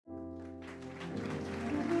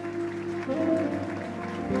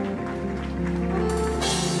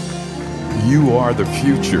You are the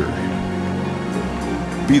future.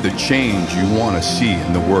 Be the change you want to see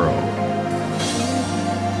in the world.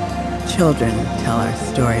 Children tell our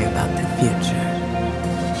story about the future.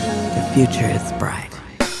 The future is bright.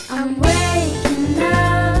 I'm waking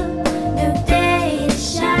up, new day to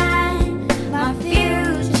shine. My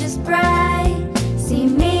future's bright. See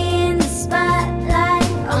me in the spotlight.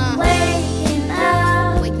 I'm waking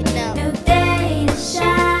up, new day to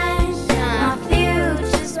shine. My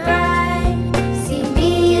future's bright. See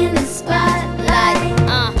me in the spotlight.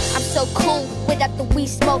 I'm so cool without the weed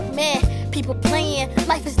smoke, man. People playing,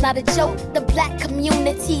 life is not a joke. The black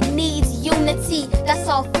community needs unity, that's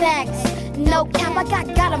all facts. No cap, I got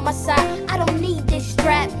God on my side, I don't need this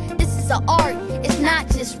strap. This is an art, it's not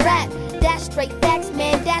just rap. That's straight facts,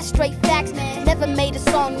 man, that's straight facts. Never made a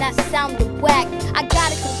song that sounded whack. I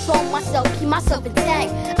gotta control myself, keep myself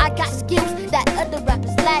intact. I got skills that other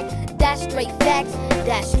rappers lack. That's straight facts,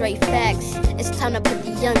 that's straight facts. It's time to put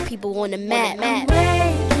the young people on the map. I'm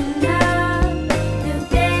waking up, new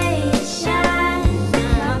day to shine.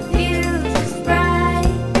 My future's bright.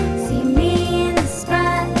 See me in the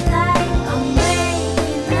spotlight. I'm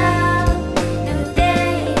waking up, new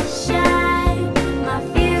day to shine. My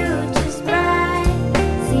future's bright.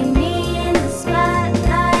 See me in the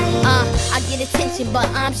spotlight. I get attention, but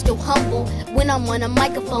I'm still humble. When I'm on a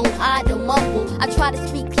microphone, I don't mumble. I try to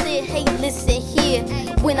speak clear, hey, listen here.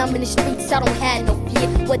 When I'm in the streets, I don't have no fear.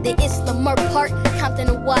 Whether it's Lamar Park, Compton,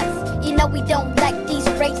 or Watts, you know we don't like these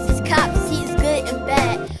racist cops. See, it's good and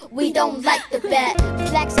bad. We don't like the bad.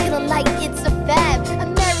 Blacks killing like it's a fad.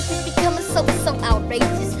 Americans becoming so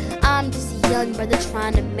outrageous. I'm just a young brother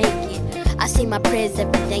trying to make it. I say my prayers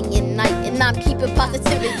every day and night, and I'm keeping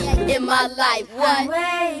positivity in my life. I'm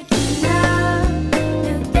waking up,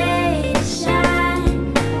 new day to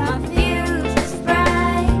shine. My future's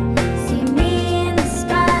bright. See me in the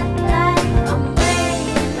spotlight. I'm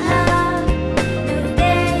waking up, new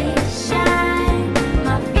day to shine.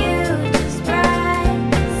 My future's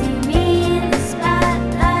bright. See me in the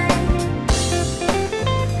spotlight. I'm waking up, new day to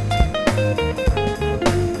shine.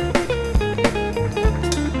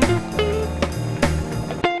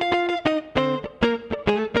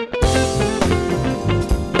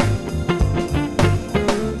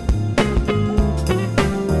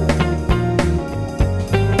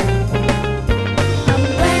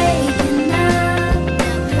 My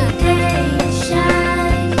future's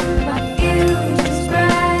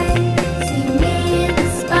bright. See me in the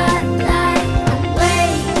spotlight. I'm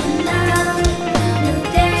waking up, new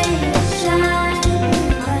day to shine.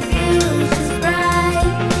 My future's bright.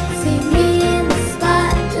 See me in the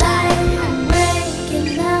spotlight. I'm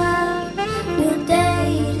waking up, new day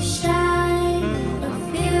to shine. My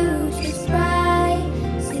future's bright.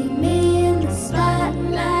 See me in the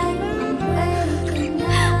spotlight. I'm waking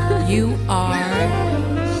up. You are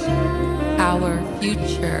our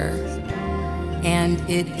future, and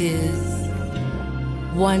it is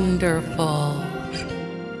wonderful.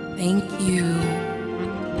 Thank you,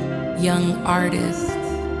 young artists,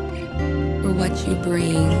 for what you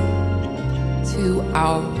bring to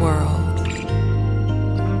our world.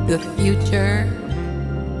 The future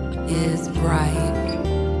is bright.